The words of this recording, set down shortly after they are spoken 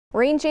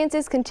Rain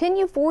chances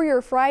continue for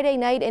your Friday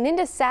night and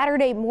into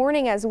Saturday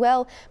morning as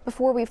well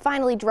before we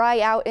finally dry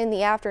out in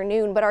the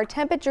afternoon. But our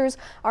temperatures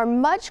are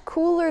much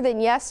cooler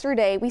than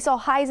yesterday. We saw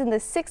highs in the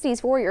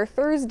 60s for your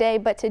Thursday,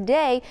 but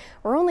today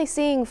we're only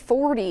seeing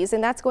 40s,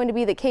 and that's going to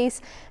be the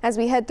case as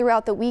we head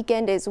throughout the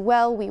weekend as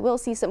well. We will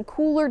see some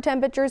cooler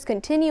temperatures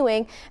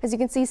continuing. As you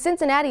can see,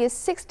 Cincinnati is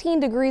 16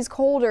 degrees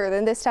colder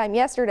than this time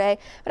yesterday.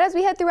 But as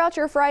we head throughout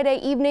your Friday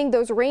evening,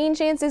 those rain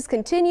chances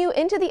continue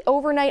into the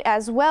overnight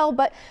as well,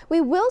 but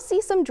we will see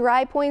some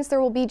dry points.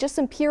 There will be just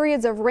some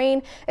periods of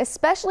rain,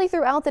 especially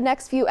throughout the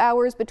next few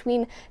hours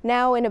between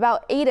now and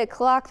about 8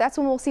 o'clock. That's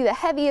when we'll see the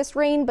heaviest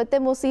rain, but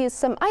then we'll see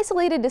some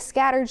isolated to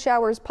scattered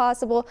showers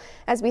possible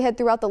as we head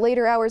throughout the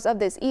later hours of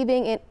this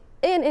evening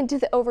and into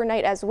the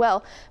overnight as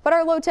well. But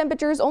our low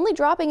temperatures only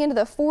dropping into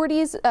the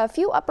 40s, a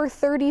few upper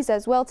 30s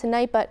as well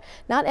tonight, but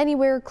not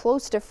anywhere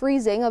close to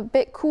freezing. A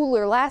bit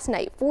cooler last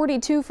night,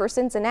 42 for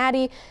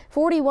Cincinnati,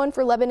 41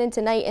 for Lebanon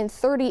tonight, and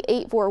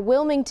 38 for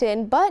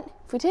Wilmington. But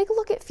if we take a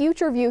look at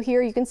future view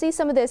here, you can see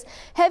some of this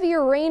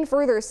heavier rain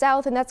further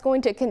south, and that's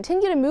going to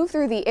continue to move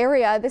through the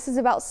area. This is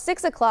about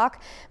 6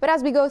 o'clock, but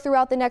as we go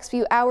throughout the next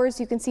few hours,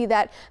 you can see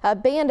that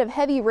band of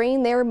heavy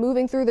rain there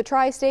moving through the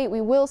tri-state.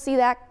 We will see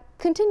that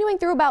continuing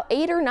through about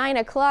 8 or 9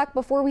 o'clock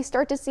before we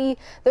start to see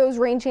those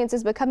rain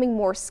chances becoming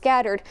more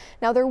scattered.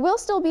 Now, there will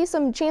still be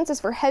some chances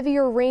for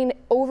heavier rain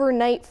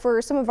overnight for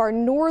some of our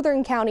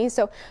northern counties,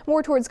 so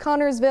more towards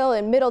Connorsville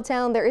and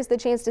Middletown. There is the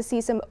chance to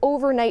see some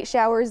overnight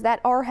showers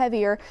that are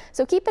heavier,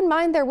 so keep in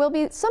mind there will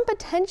be some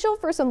potential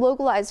for some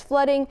localized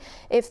flooding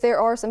if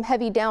there are some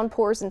heavy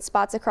downpours in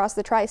spots across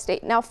the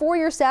tri-state. Now, for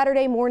your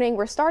Saturday morning,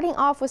 we're starting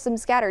off with some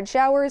scattered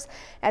showers.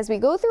 As we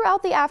go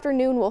throughout the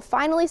afternoon, we'll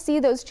finally see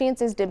those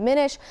chances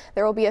diminish.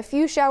 There will be a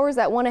few showers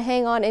that want to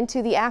hang on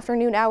into the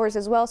afternoon hours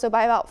as well. So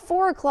by about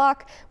 4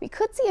 o'clock, we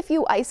could see a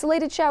few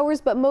isolated showers,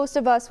 but most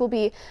of us will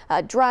be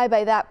dry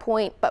by that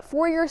point. But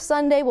for your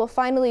Sunday, we'll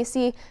finally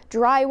see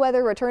dry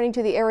weather returning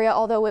to the area,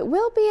 although it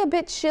will be a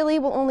bit chilly.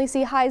 We'll only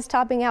see highs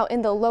topping out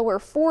in the lower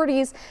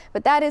 40s,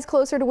 but that is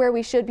closer to where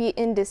we should be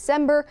in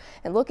December.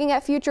 And looking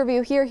at future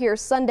view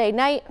here's Sunday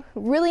night,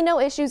 really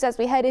no issues as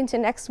we head into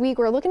next week.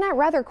 We're looking at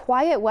rather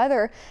quiet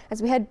weather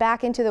as we head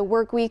back into the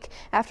work week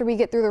after we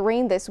get through the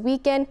rain this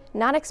weekend.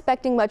 Not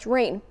expecting much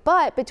rain,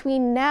 but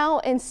between now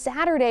and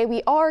Saturday,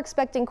 we are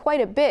expecting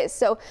quite a bit.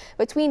 So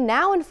between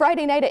now and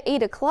Friday night at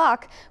 8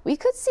 o'clock, we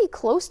could see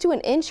close to an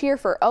inch here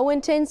for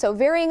Owenton. So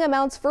varying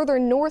amounts further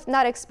north,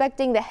 not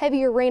expecting the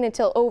heavier rain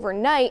until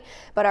overnight,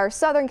 but our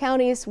southern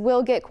counties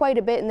will get quite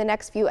a bit in the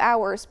next few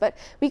hours. But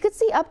we could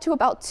see up to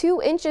about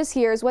 2 inches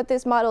here is what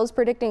this model is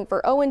predicting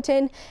for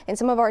Owenton, and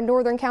some of our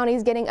northern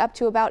counties getting up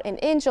to about an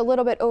inch, a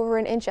little bit over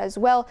an inch as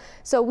well.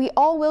 So we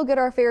all will get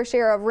our fair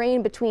share of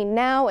rain between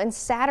now and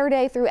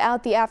Saturday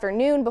throughout the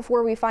afternoon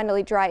before we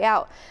finally dry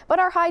out. But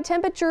our high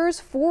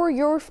temperatures for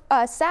your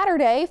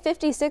Saturday,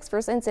 56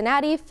 for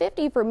Cincinnati,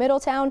 50 for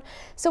Middletown.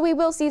 So we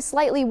will see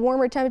slightly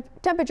warmer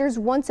temperatures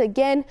once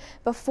again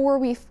before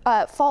we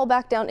fall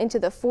back down into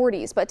the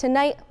 40s. But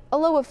tonight, a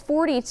low of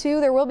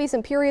 42. There will be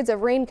some periods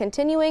of rain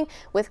continuing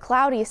with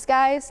cloudy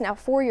skies. Now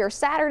for your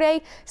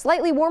Saturday,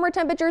 slightly warmer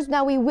temperatures.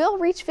 Now we will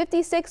reach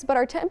 56, but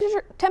our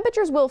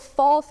temperatures will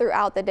fall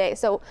throughout the day.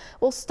 So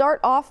we'll start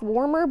off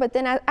warmer, but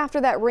then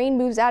after that rain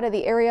moves out of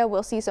the area,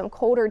 we'll see some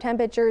colder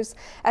temperatures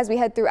as we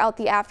head throughout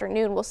the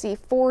afternoon. We'll see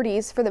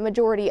 40s for the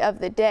majority of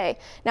the day.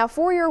 Now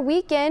for your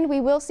weekend, we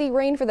will see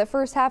rain for the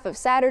first half of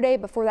Saturday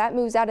before that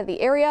moves out of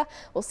the area.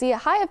 We'll see a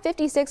high of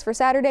 56 for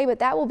Saturday, but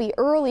that will be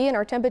early and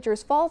our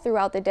temperatures fall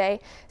throughout the day.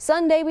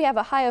 Sunday, we have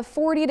a high of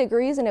 40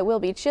 degrees and it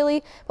will be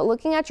chilly, but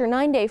looking at your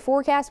 9-day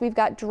forecast, we've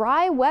got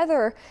dry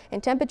weather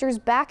and temperatures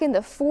back in the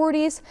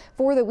 40s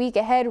for the week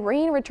ahead.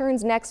 Rain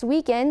returns next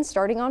weekend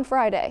starting on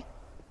Friday.